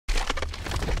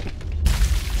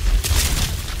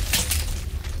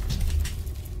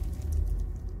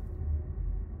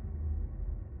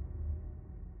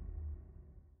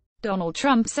Donald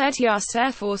Trump said he asked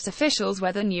Air Force officials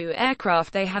whether new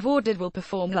aircraft they have ordered will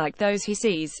perform like those he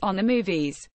sees on the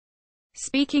movies.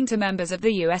 Speaking to members of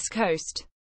the U.S. Coast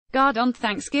Guard on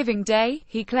Thanksgiving Day,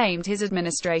 he claimed his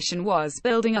administration was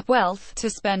building up wealth to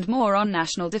spend more on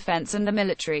national defense and the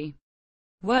military.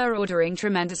 "We're ordering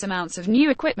tremendous amounts of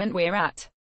new equipment. We're at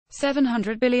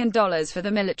 $700 billion for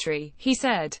the military," he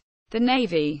said. "The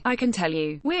Navy, I can tell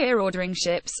you, we're ordering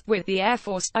ships. With the Air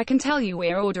Force, I can tell you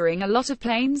we're ordering a lot of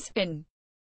planes, in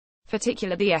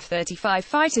particular the F-35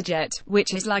 fighter jet,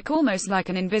 which is almost like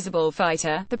an invisible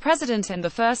fighter." The President and the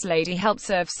First Lady helped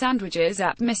serve sandwiches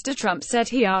at Mr. Trump said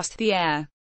he asked the Air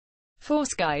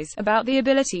Force guys about the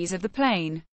abilities of the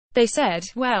plane. "They said,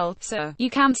 well, sir, you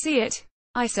can't see it."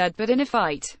 I said, "But in a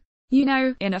fight, you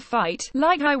know, in a fight,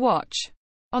 like I watch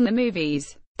on the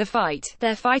movies, the fight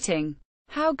they're fighting.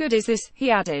 How good is this?" he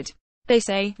added. "They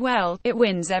say, well, it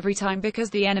wins every time because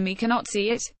the enemy cannot see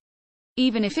it.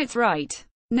 Even if it's right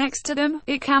next to them,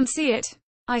 it can't see it."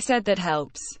 I said, "That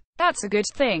helps. That's a good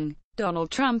thing."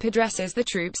 Donald Trump addresses the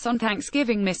troops on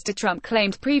Thanksgiving. Mr. Trump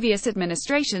claimed previous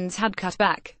administrations had cut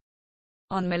back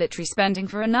on military spending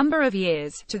for a number of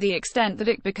years, to the extent that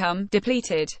it become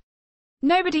depleted.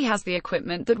 "Nobody has the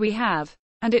equipment that we have.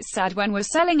 And it's sad when we're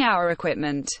selling our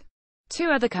equipment to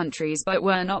other countries but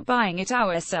we're not buying it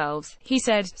ourselves," he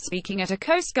said, speaking at a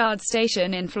Coast Guard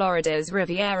station in Florida's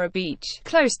Riviera Beach,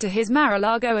 close to his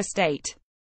Mar-a-Lago estate.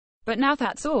 "But now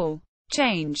that's all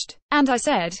changed. And I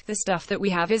said, the stuff that we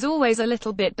have is always a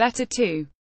little bit better too.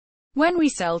 When we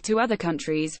sell to other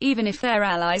countries, even if they're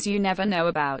allies you never know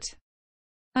about.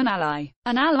 An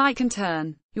ally can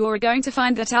turn. You're going to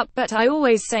find that out, but I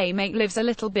always say make lives a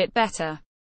little bit better.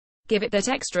 Give it that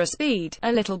extra speed,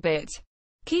 a little bit.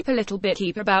 Keep a little bit,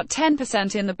 keep about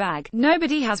 10% in the bag.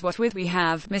 Nobody has what we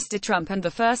have." Mr. Trump and the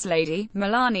First Lady,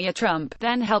 Melania Trump,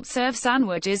 then helped serve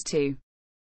sandwiches to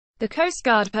the Coast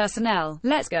Guard personnel.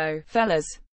 "Let's go,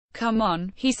 fellas. Come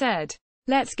on," he said.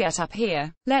 "Let's get up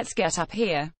here. Let's get up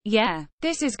here. Yeah,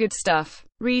 this is good stuff."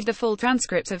 Read the full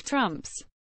transcript of Trump's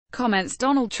comments.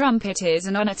 Donald Trump: "It is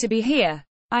an honor to be here.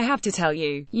 I have to tell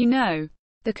you, you know,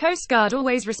 the Coast Guard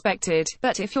always respected,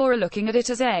 but if you're looking at it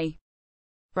as a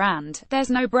brand, there's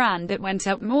no brand that went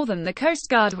up more than the Coast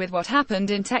Guard with what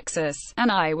happened in Texas,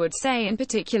 and I would say in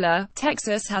particular,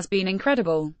 Texas has been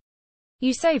incredible.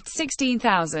 You saved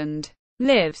 16,000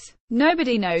 lives.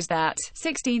 Nobody knows that.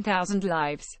 16,000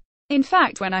 lives. In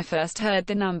fact, when I first heard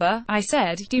the number, I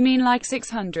said, do you mean like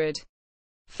 600?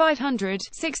 500?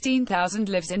 16,000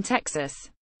 lives in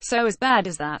Texas. So as bad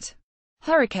as that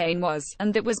hurricane was,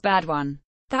 and that was bad one.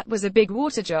 That was a big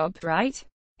water job, right?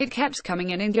 It kept coming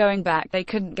in and going back. They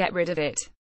couldn't get rid of it.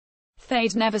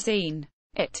 They'd never seen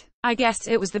it. I guess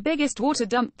it was the biggest water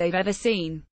dump they've ever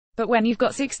seen. But when you've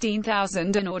got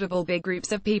 16,000 inaudible big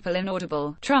groups of people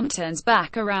inaudible, Trump turns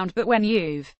back around. But when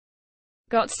you've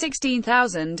got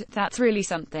 16,000, that's really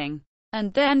something.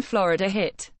 And then Florida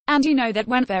hit. And you know that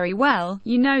went very well.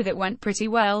 You know that went pretty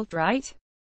well, right?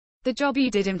 The job you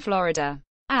did in Florida.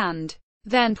 And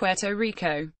then Puerto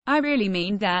Rico. I really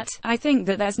mean that. I think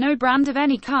that there's no brand of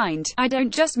any kind. I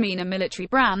don't just mean a military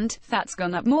brand, that's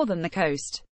gone up more than the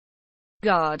Coast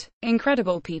Guard.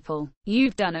 Incredible people.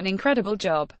 You've done an incredible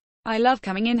job. I love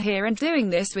coming in here and doing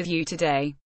this with you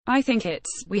today. I think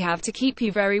we have to keep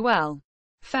you very well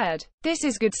fed. This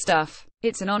is good stuff.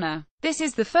 It's an honor. This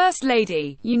is the First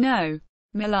Lady, you know.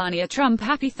 Melania Trump.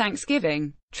 Happy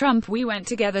Thanksgiving. Trump: we went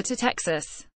together to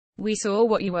Texas. We saw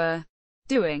what you were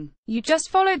doing. You just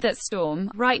followed that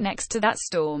storm, right next to that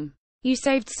storm. You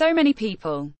saved so many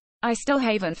people. I still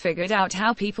haven't figured out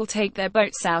how people take their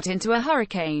boats out into a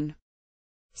hurricane.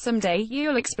 Someday,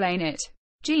 you'll explain it.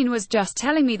 Jean was just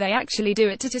telling me they actually do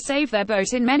it to save their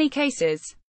boat in many cases.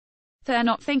 They're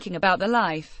not thinking about the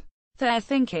life. They're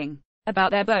thinking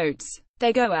about their boats.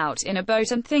 They go out in a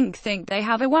boat and think they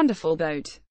have a wonderful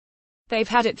boat. They've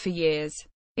had it for years.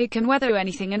 It can weather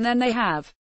anything, and then they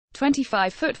have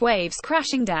 25-foot waves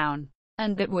crashing down.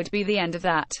 And that would be the end of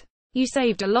that. You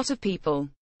saved a lot of people.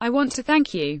 I want to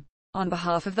thank you. On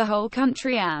behalf of the whole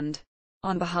country and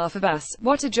on behalf of us,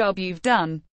 what a job you've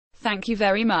done. Thank you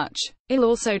very much. I'll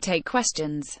also take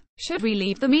questions. Should we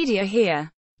leave the media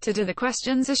here to do the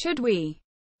questions, or should we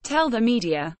tell the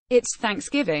media it's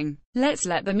Thanksgiving? Let's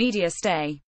let the media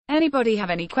stay. Anybody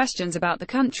have any questions about the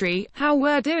country, how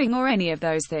we're doing, or any of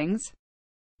those things?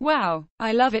 Wow,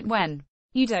 I love it when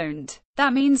you don't.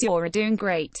 That means you're doing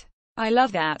great. I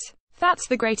love that. That's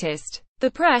the greatest. The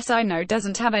press I know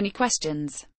doesn't have any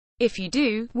questions. If you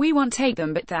do, we won't take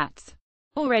them, but that's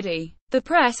already. The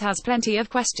press has plenty of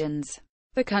questions.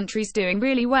 The country's doing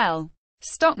really well.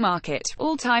 Stock market,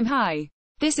 all-time high.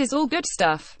 This is all good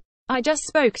stuff. I just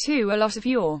spoke to a lot of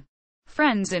your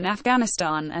friends in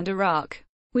Afghanistan and Iraq.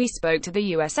 We spoke to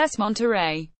the USS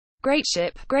Monterey. Great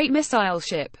ship, great missile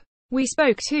ship. We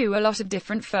spoke to a lot of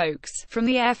different folks, from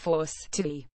the Air Force, to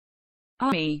the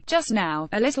Army, just now,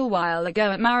 a little while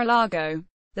ago at Mar-a-Lago.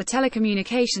 The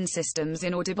telecommunication system's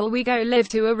inaudible. We go live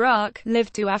to Iraq,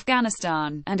 live to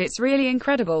Afghanistan, and it's really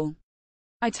incredible.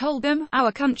 I told them,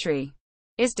 our country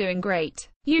is doing great.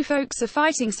 You folks are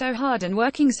fighting so hard and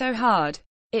working so hard.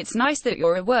 It's nice that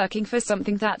you're working for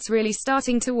something that's really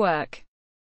starting to work.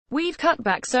 We've cut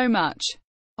back so much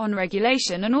on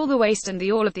regulation and all the waste and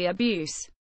all of the abuse.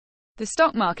 The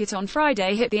stock market on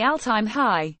Friday hit the all-time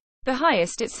high, the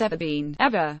highest it's ever been,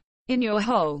 ever. In your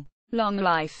whole long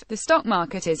life, the stock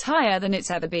market is higher than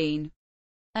it's ever been.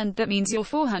 And that means your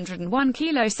 401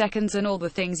 kiloseconds and all the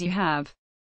things you have.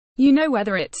 You know,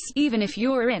 whether it's, even if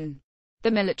you're in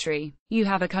the military, you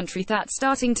have a country that's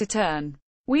starting to turn.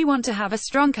 We want to have a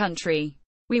strong country.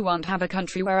 We want to have a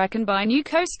country where I can buy new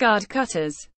Coast Guard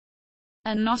cutters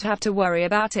and not have to worry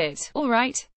about it,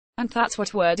 alright? And that's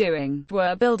what we're doing.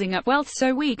 We're building up wealth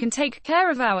so we can take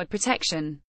care of our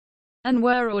protection. And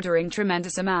we're ordering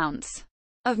tremendous amounts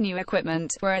of new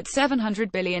equipment. We're at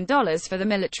 $700 billion for the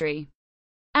military.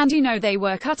 And you know, they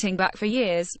were cutting back for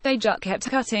years. They just kept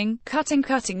cutting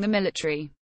the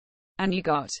military. And you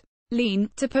got lean,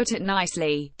 to put it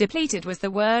nicely. Depleted was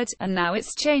the word, and now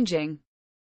it's changing.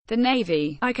 The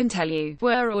Navy, I can tell you,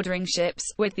 we're ordering ships.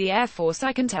 With the Air Force,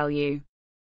 I can tell you,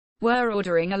 we're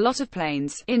ordering a lot of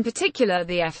planes, in particular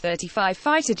the F-35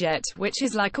 fighter jet, which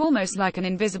is almost like an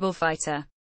invisible fighter.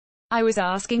 I was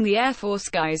asking the Air Force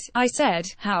guys, I said,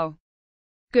 how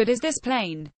good is this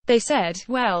plane? They said,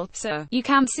 well, sir, you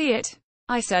can't see it.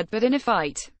 I said, but in a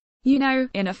fight. You know,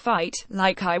 in a fight,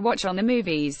 like I watch on the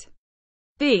movies.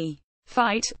 The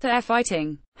fight, they're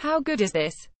fighting. How good is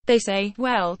this? They say,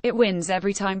 well, it wins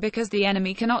every time because the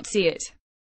enemy cannot see it.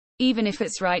 Even if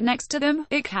it's right next to them,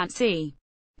 it can't see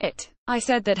it. I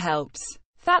said, that helps.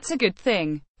 That's a good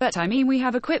thing. But I mean, we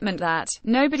have equipment that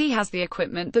nobody has, the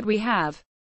equipment that we have.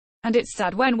 And it's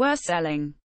sad when we're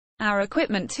selling our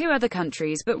equipment to other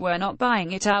countries, but we're not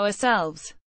buying it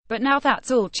ourselves. But now that's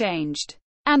all changed.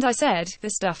 And I said, the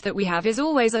stuff that we have is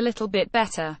always a little bit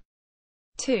better.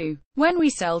 2. When we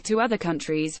sell to other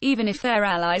countries, even if they're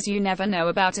allies, you never know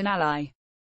about an ally.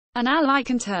 An ally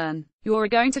can turn. You're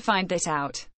going to find this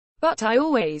out. But I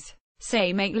always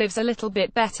say, make lives a little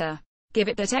bit better. Give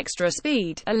it that extra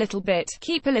speed, a little bit,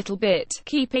 keep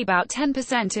about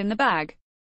 10% in the bag.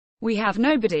 We have,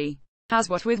 nobody has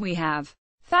what we have.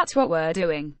 That's what we're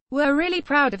doing. We're really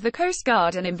proud of the Coast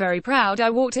Guard, and I'm very proud.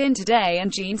 I walked in today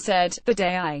and Jean said, the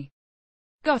day I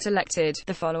got elected,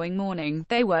 the following morning,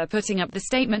 they were putting up the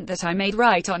statement that I made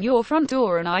right on your front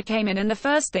door, and I came in and the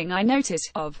first thing I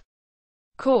noticed, of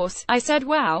course, I said,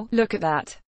 wow, look at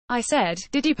that. I said,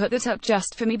 did you put that up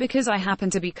just for me because I happen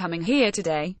to be coming here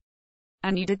today?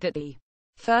 And you did that the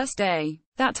first day.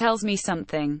 That tells me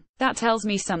something. That tells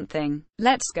me something.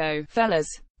 Let's go, fellas.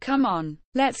 Come on.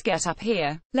 Let's get up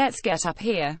here. Let's get up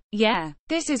here. Yeah,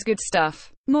 this is good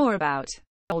stuff. More about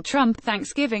Donald Trump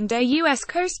Thanksgiving Day US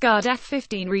Coast Guard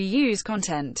F-15 reuse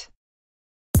content.